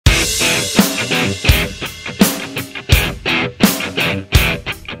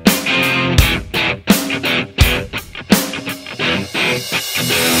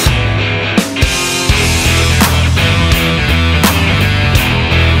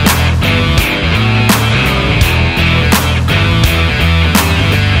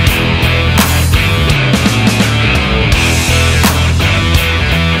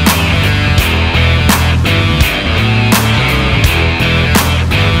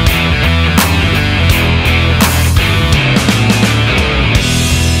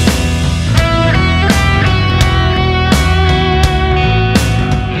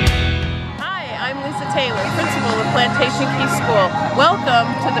Principal of Plantation Key School. Welcome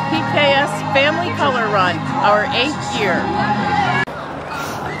to the PKS Family Color Run, our 8th year.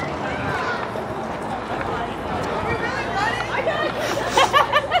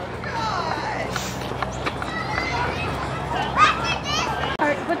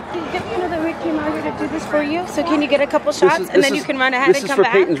 Did you know that we came out here to do this for you? So can you get a couple shots and then you can run ahead and come back? This is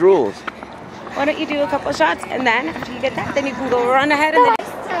for Peyton's rules. Why don't you do a couple shots and then after you get that, then you can go run ahead and then...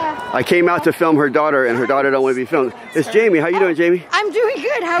 I came out to film her daughter, and her daughter don't want to be filmed. It's Jamie. How you doing, Jamie? I'm doing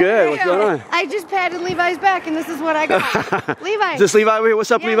good. How are you? Good. What's going on? I just patted Levi's back, and this is what I got. Levi. Is this Levi over here?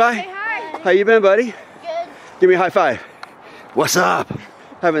 What's up, Levi? Say hi. How you been, buddy? Good. Give me a high five. What's up?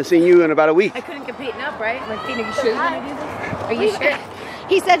 Haven't seen you in about a week. I couldn't get beaten up, right? Like, are you sure you're going to do this? Are you sure?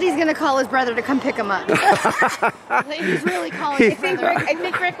 He said he's going to call his brother to come pick him up. He's really calling his brother. I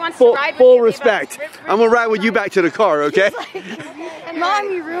think Rick wants to ride with you. Full respect. I'm going to ride with you back to the car, okay? Like,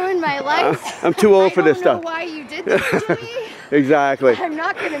 Mom, you ruined my life. I'm too old for this stuff. I don't know why you did this to me. Exactly. I'm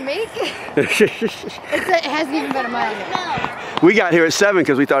not going to make it. It hasn't even been a mile yet. We got here at 7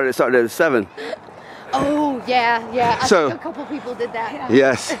 because we thought it started at 7. Oh, yeah. I So, think a couple people did that.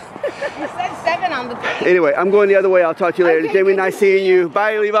 Yes. It said 7 on the thing. Anyway, I'm going the other way. I'll talk to you later. Okay, Jamie, good. nice seeing you.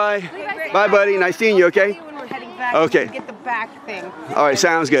 Bye, Levi. Bye, buddy. Nice seeing you, okay? When we're heading back, Okay. get the back thing. All right,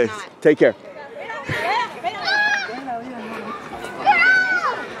 sounds good. Take care.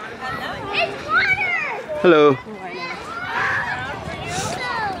 Hello. No,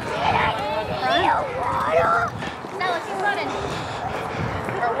 she's running.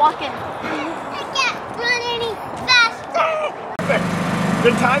 Or walking. I can't run any faster.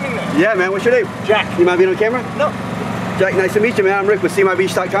 Good timing there. Yeah, man. What's your name? Jack. You mind being on camera? No. Jack, nice to meet you, man. I'm Rick with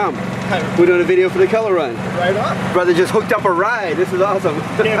SeeMyBeach.com. We're doing a video for the color run. Right on. Brother just hooked up a ride. This is awesome.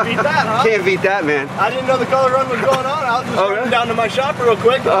 Can't beat that, huh? Can't beat that, man. I didn't know the color run was going on. I was just running really? down to my shop real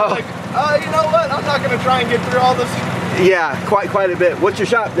quick. I was like, you know what? I'm not going to try and get through all this. Yeah, quite a bit. What's your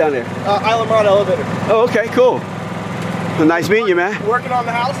shop down there? Islamorada Elevator. Oh, okay, cool. Well, nice meeting you, man. Working on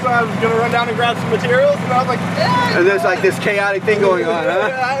the house, so I was going to run down and grab some materials, and I was like, yeah. And there's like this chaotic thing going on, huh?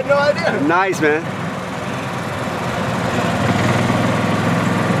 I had no idea. Nice, man.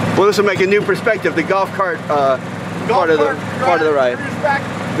 Well, this will make a new perspective. The golf cart part of the ride.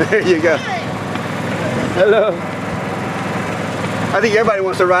 There you go. Hello. I think everybody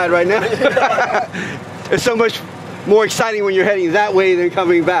wants to ride right now. It's so much more exciting when you're heading that way than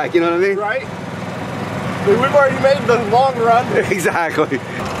coming back. You know what I mean? Right. I mean, we've already made the long run. Exactly.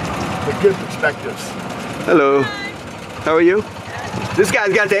 The good perspectives. Hello. How are you? This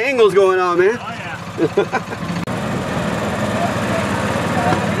guy's got the angles going on, man. Oh yeah.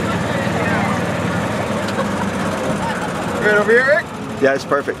 Right over here, Rick? Yeah, it's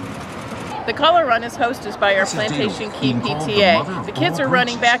perfect. The Color Run is hosted by our Plantation Key PTA. The kids are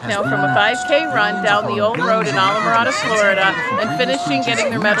running back now from a 5K run down the old road in Islamorada, Florida, and finishing getting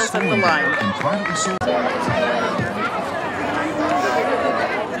their medals at the line.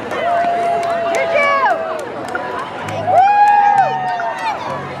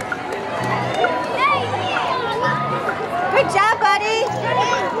 Good job, buddy.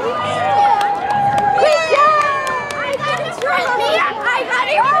 Good job. I got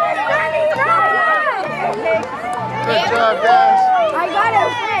it running. Good job, guys. I got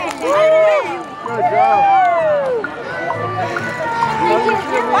it. Good job.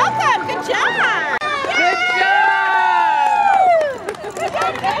 You're welcome. Good job.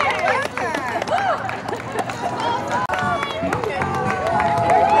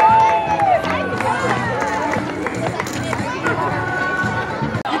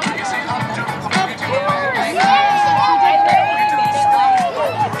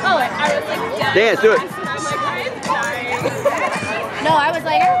 Dance, do it. No, I was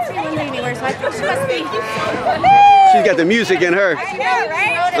like, I don't see Linda anywhere, so I thought she must be. She's got the music in her. I know,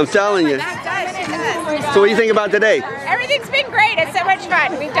 right? I'm telling you. She does. So what do you think about today? Everything's been great. It's so much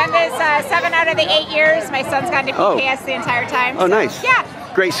fun. We've done this 7 out of the 8 years. My son's gone to PKS the entire time. Oh, nice. Yeah,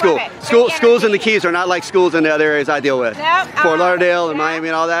 Great school. Schools in the Keys are not like schools in the other areas I deal with. Nope. Fort Lauderdale and Miami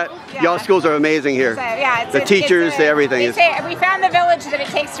and all that. Yeah. Y'all schools are amazing here. So, yeah, the teachers, everything. We found the village that it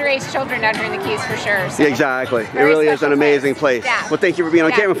takes to raise children down here in the Keys for sure. So. Exactly. It really is an amazing place. Yeah. Well, thank you for being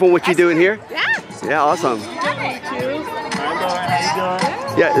on camera. From what you doing here? Yeah. Yeah, awesome. Thank you.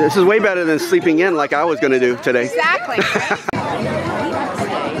 Yeah, this is way better than sleeping in like I was going to do today. Exactly.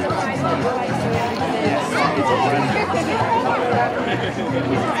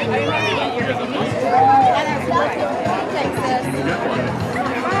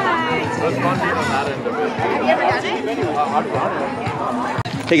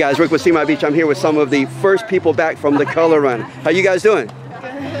 Hey guys, Rick with See My Beach. I'm here with some of the first people back from the color run. How you guys doing?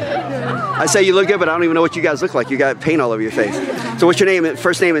 I say you look good, but I don't even know what you guys look like. You got paint all over your face. So what's your name,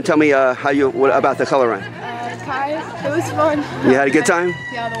 first name, and tell me what about the color run. Kai. It was fun. You had a good time?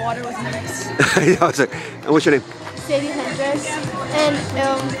 Yeah, the water was nice. And what's your name? Sadie Hendricks. And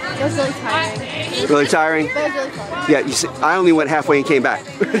it was really tiring. Really tiring? But it was really fun. Yeah, you see, I only went halfway and came back.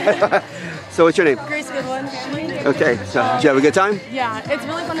 So what's your name? Grace Goodwin. Okay, so did you have a good time? Yeah, it's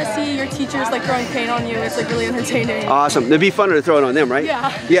really fun to see your teachers like throwing paint on you. It's like really entertaining. Awesome. It'd be funner to throw it on them, right?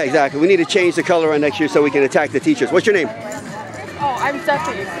 Yeah. Yeah, exactly. We need to change the color run next year so we can attack the teachers. What's your name? Oh, I'm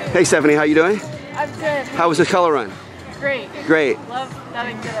Stephanie. Hey Stephanie, how you doing? I'm good. How was the color run? Great. Great. Love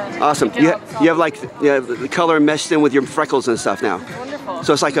having to Awesome. You have like the color meshed in with your freckles and stuff now. Wonderful.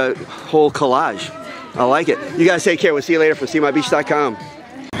 So it's like a whole collage. I like it. You guys take care. We'll see you later from SeeMyBeach.com.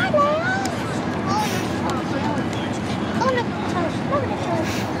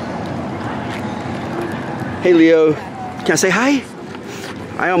 Hey Leo, can I say hi?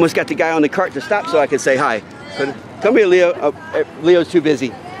 I almost got the guy on the cart to stop so I could say hi. So, come here, Leo. Oh, Leo's too busy.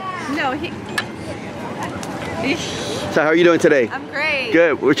 No, he... So how are you doing today? I'm great.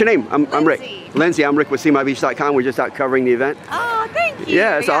 Good. What's your name? I'm Rick. Lindsay. Lindsay, I'm Rick with SeeMyBeach.com. We're just out covering the event. Oh, thank you.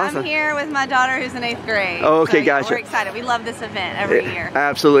 Yeah, it's awesome. I'm here with my daughter who's in 8th grade. Oh, okay, so, gotcha. We're excited. We love this event every year.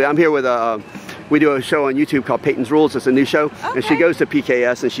 Absolutely. I'm here with we do a show on YouTube called Peyton's Rules. It's a new show, and she goes to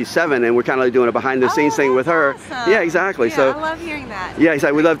PKS, and she's 7, and we're kind of doing a behind-the-scenes thing with her. Awesome. Yeah, exactly. Yeah, so I love hearing that. Yeah,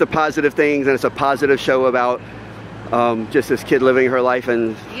 exactly. We love the positive things, and it's a positive show about just this kid living her life,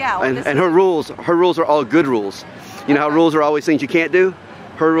 and and her rules. Her rules are all good rules. You know how rules are always things you can't do?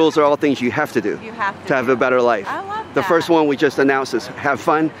 Her rules are all things you have to do You have to have a better life. I love that. The first one we just announced is have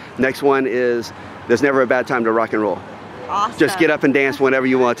fun. Next one is there's never a bad time to rock and roll. Awesome. Just get up and dance whenever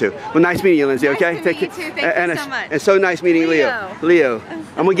you want to. Well, nice meeting you, Lindsay, Nice okay? to meet you too. Thank you so much. And so nice meeting Leo. Leo,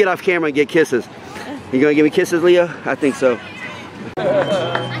 I'm gonna get off camera and get kisses. You gonna give me kisses, Leo? I think so.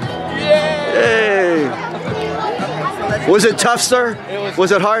 Hey! Was it tough, sir?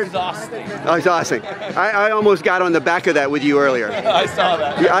 Was it hard? Exhausting. Oh, exhausting. I almost got on the back of that with you earlier. I saw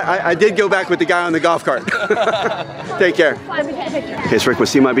that. Yeah, I did go back with the guy on the golf cart. Take care. Hey, it's Rick with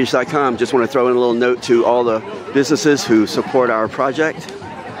SeeMyBeach.com. Just want to throw in a little note to all the businesses who support our project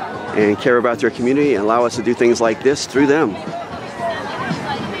and care about their community and allow us to do things like this through them.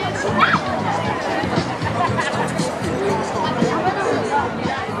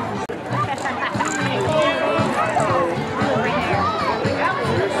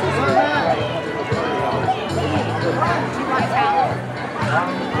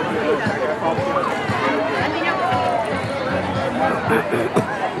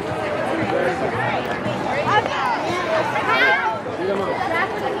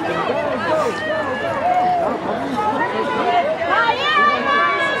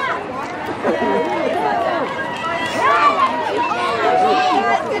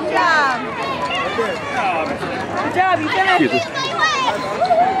 Good job. You finished. Excuse me.